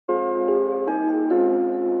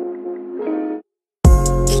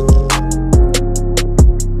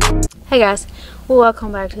Hey guys, well,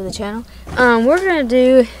 welcome back to the channel. We're gonna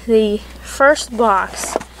do the first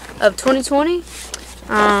box of 2020.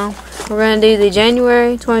 We're gonna do the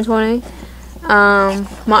January 2020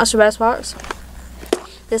 Monsterbass box.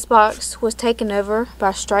 This box was taken over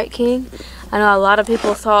by Strike King. I know a lot of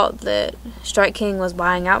people thought that Strike King was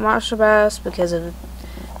buying out Monsterbass because of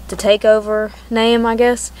the TAKEOVER name, I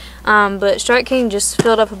guess. But Strike King just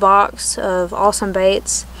filled up a box of awesome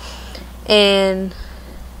baits, and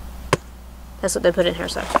that's what they put in here.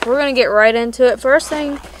 So we're going to get right into it. First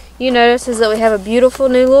thing you notice is that we have a beautiful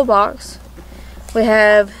new little box. We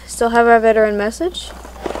still have our veteran message.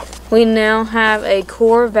 We now have a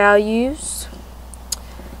core values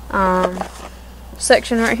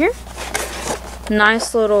section right here.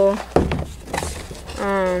 Nice little,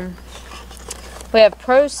 we have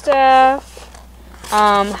pro staff,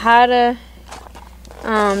 how to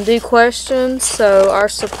do questions. So our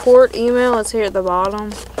support email is here at the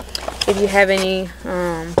bottom if you have any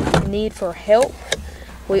need for help.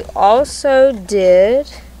 We also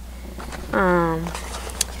did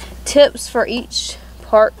tips for each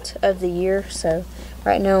part of the year. So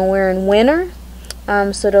right now we're in winter,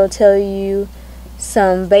 so it'll tell you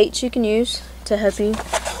some baits you can use to help you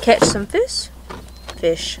catch some fish.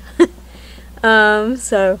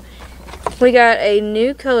 So we got a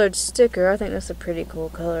new colored sticker. I think that's a pretty cool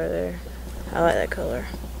color there. I like that color.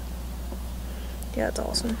 Yeah, it's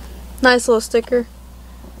awesome. Nice little sticker.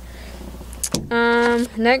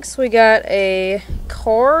 Next we got a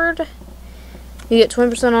card. You get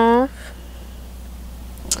 20% off.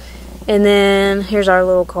 And then here's our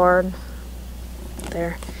little card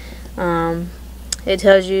there. It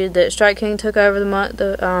tells you that Strike King took over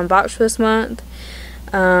the box for this month.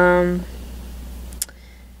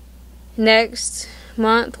 Next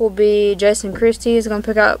month will be Jason Christie is going to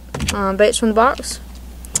pick up baits from the box.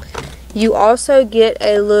 You also get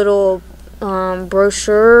a little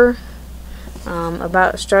brochure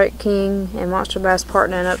about Strike King and Monsterbass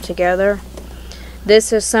partnering up together.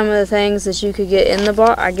 This is some of the things that you could get in the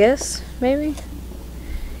box, I guess, maybe.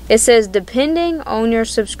 It says, depending on your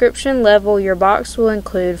subscription level, your box will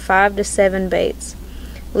include 5 to 7 baits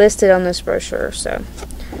listed on this brochure. So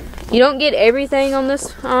you don't get everything on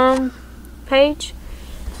this page,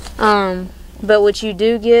 but what you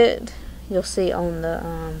do get, you'll see on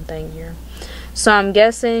the thing here. So I'm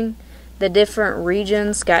guessing the different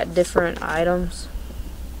regions got different items.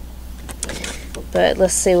 But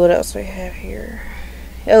let's see what else we have here.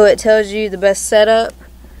 Oh, it tells you the best setup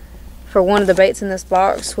for one of the baits in this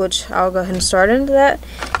box, which I'll go ahead and start into that.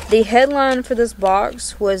 The headline for this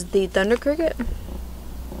box was the Thunder Cricket.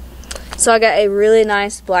 So I got a really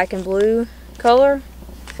nice black and blue color.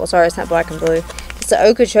 Well, sorry, it's not black and blue. It's the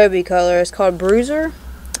Okeechobee color. It's called Bruiser,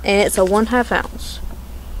 and it's a 1/2 ounce.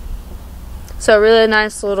 So a really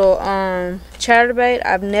nice little chatterbait.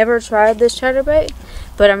 I've never tried this chatterbait,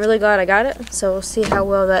 but I'm really glad I got it. So we'll see how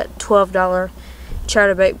well that $12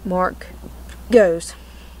 chatterbait mark goes.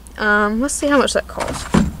 Let's see how much that costs.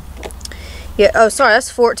 Yeah, oh sorry,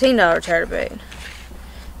 that's $14 chatterbait.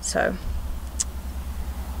 So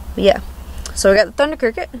yeah. So we got the Thunder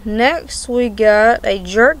Cricket. Next we got a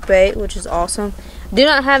jerkbait, which is awesome. Do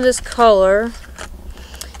not have this color.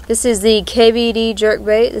 This is the KBD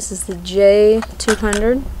jerkbait. This is the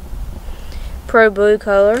J200 Pro Blue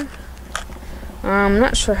color. I'm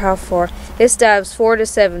not sure how far. This dives 4 to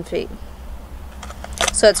 7 feet.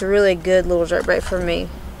 So it's a really good little jerkbait for me.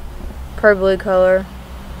 Pro Blue color.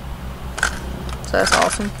 So that's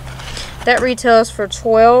awesome. That retails for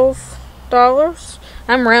 $12.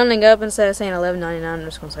 I'm rounding up instead of saying $11.99. I'm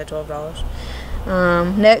just going to say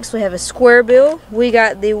 $12. Next we have a square bill. We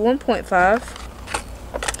got the 1.5.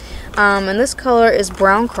 And this color is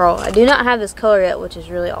brown crawl. I do not have this color yet, which is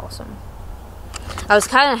really awesome. I was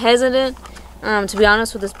kind of hesitant, to be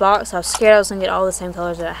honest, with this box. I was scared I was going to get all the same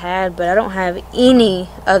colors that I had, but I don't have any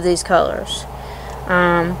of these colors.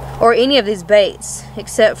 Or any of these baits,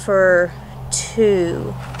 except for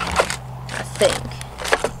 2, I think.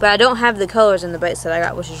 But I don't have the colors in the baits that I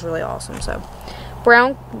got, which is really awesome. So,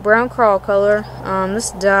 brown crawl color. This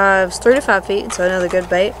dives 3 to 5 feet, so another good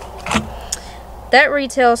bait. That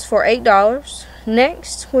retails for $8.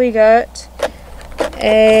 Next, we got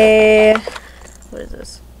a, what is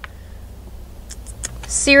this?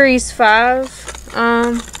 Series 5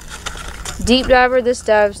 deep diver. This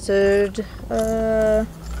dives to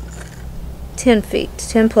 10 feet,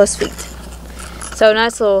 10 plus feet. So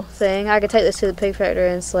nice little thing. I could take this to the pig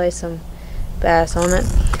factory and slay some bass on it.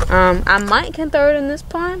 I might can throw it in this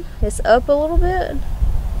pond. It's up a little bit.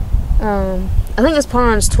 I think this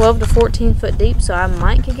pond's 12 to 14 foot deep, so I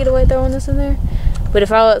might could get away throwing this in there. But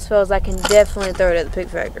if all else fails, I can definitely throw it at the pig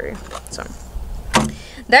factory. So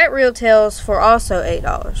that retails for also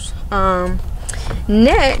 $8.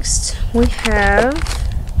 Next we have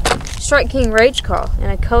Strike King Rage Call in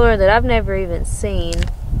a color that I've never even seen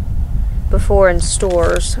before in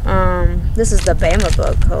stores. This is the Bama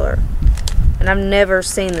Bug color, and I've never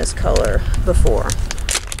seen this color before.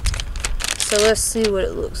 So let's see what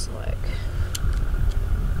it looks like.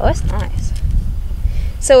 Oh, that's nice.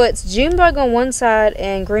 So it's June Bug on one side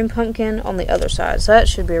and Green Pumpkin on the other side. So that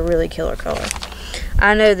should be a really killer color.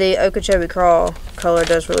 I know the Okeechobee Crawl color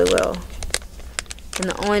does really well. And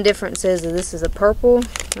the only difference is that this is a purple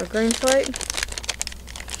or green stripe.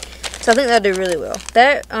 So I think that'll do really well.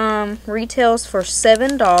 That retails for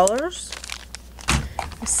 $7.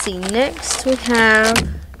 Let's see, next we have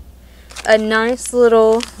a nice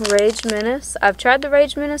little Rage Menace. I've tried the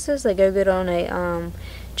Rage Menaces. They go good on a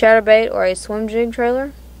chatterbait or a swim jig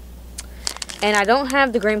trailer. And I don't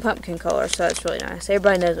have the Green Pumpkin color, so that's really nice.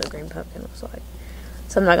 Everybody knows what Green Pumpkin looks like,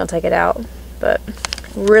 so I'm not going to take it out. But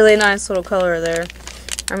really nice little color there.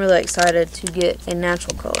 I'm really excited to get a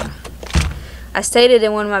natural color. I stated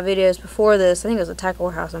in one of my videos before this, I think it was a Tackle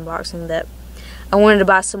Warehouse unboxing, that I wanted to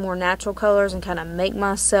buy some more natural colors and kind of make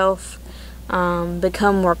myself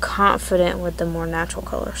become more confident with the more natural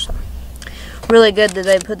colors. So really good that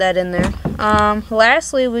they put that in there.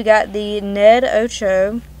 Lastly, we got the Ned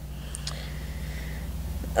Ocho.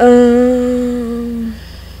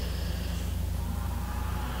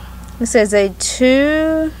 This is a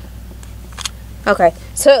 2. Okay,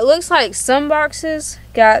 so it looks like some boxes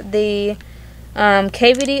got the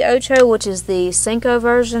KVD Ocho, which is the Cinco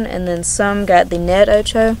version, and then some got the Ned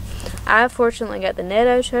Ocho. I fortunately got the Ned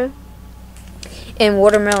Ocho in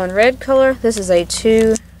watermelon red color. This is a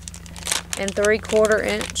 2 3/4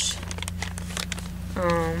 inch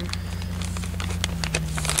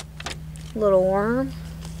little worm.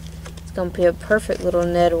 It's gonna be a perfect little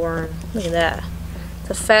Ned worm. Look at that. It's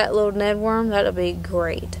a fat little Ned worm. That'll be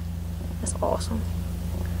great. That's awesome.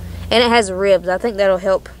 And it has ribs. I think that'll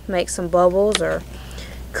help make some bubbles or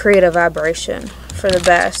create a vibration for the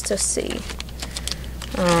bass to see.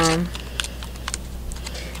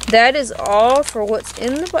 That is all for what's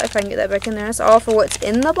in the box. If I can get that back in there. That's all for what's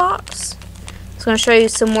in the box. It's going to show you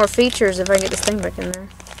some more features if I can get this thing back in there.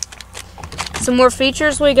 Some more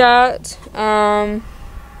features we got.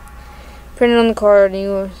 Printed on the card.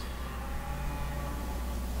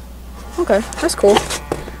 Okay, that's cool.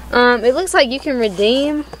 It looks like you can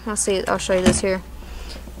redeem. I'll show you this here.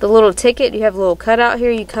 The little ticket, you have a little cutout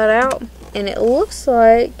here you cut out, and it looks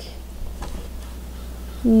like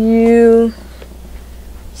you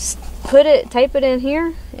tape it in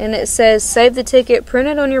here, and it says save the ticket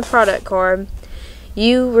printed on your product card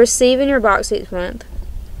you receive in your box each month.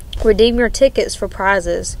 Redeem your tickets for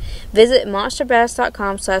prizes. Visit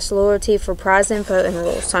monsterbass.com/loyalty for prize info and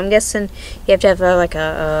rules. So I'm guessing you have to have like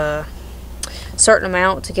a certain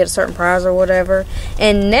amount to get a certain prize or whatever.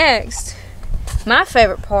 And next, my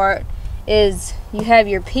favorite part is you have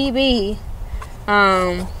your PB,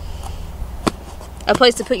 a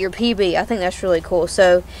place to put your PB. I think that's really cool.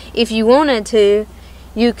 So if you wanted to,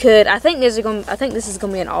 you could. I think this is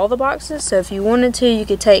gonna be in all the boxes. So if you wanted to, you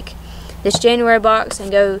could take this January box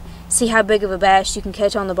and go see how big of a bass you can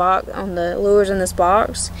catch on the lures in this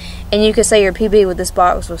box, and you could say your PB with this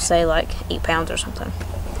box will say like 8 pounds or something.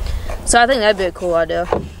 So I think that'd be a cool idea.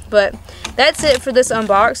 But that's it for this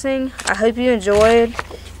unboxing. I hope you enjoyed.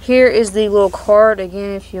 Here is the little card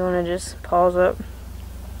again if you want to just pause up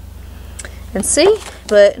and see.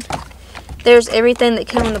 But there's everything that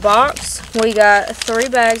came in the box. We got 3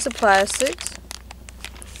 bags of plastics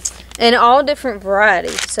and all different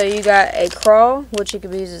varieties. So you got a crawl, which you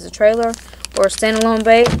could use as a trailer or a standalone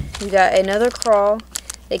bait. You got another crawl.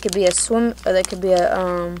 It could be a swim, or that could be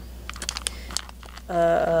a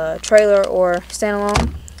trailer or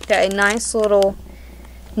standalone. Got a nice little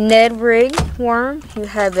Ned rig worm. You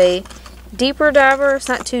have a deeper diver, it's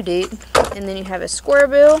not too deep, and then you have a square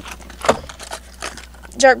bill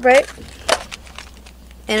jerkbait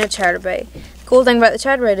and a chatterbait. Cool thing about the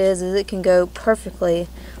chatterbait is it can go perfectly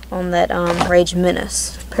on that Rage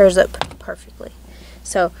Menace. Pairs up perfectly.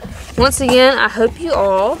 So once again, I hope you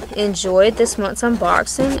all enjoyed this month's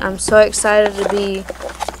unboxing. I'm so excited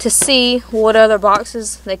to see what other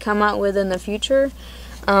boxes they come out with in the future.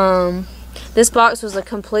 This box was a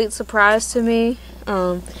complete surprise to me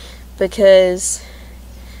because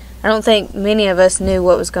I don't think many of us knew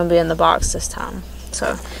what was going to be in the box this time.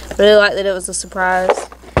 So really like that it was a surprise,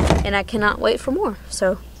 and I cannot wait for more.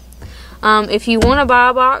 So if you want to buy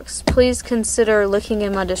a box, please consider looking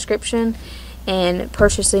in my description and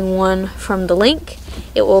purchasing one from the link.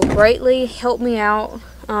 It will greatly help me out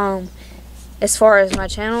as far as my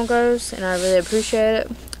channel goes, and I really appreciate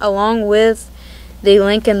it. Along with the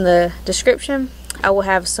link in the description, I will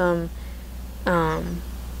have some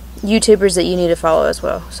YouTubers that you need to follow as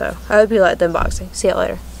well. So I hope you like the unboxing. See you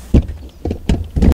later.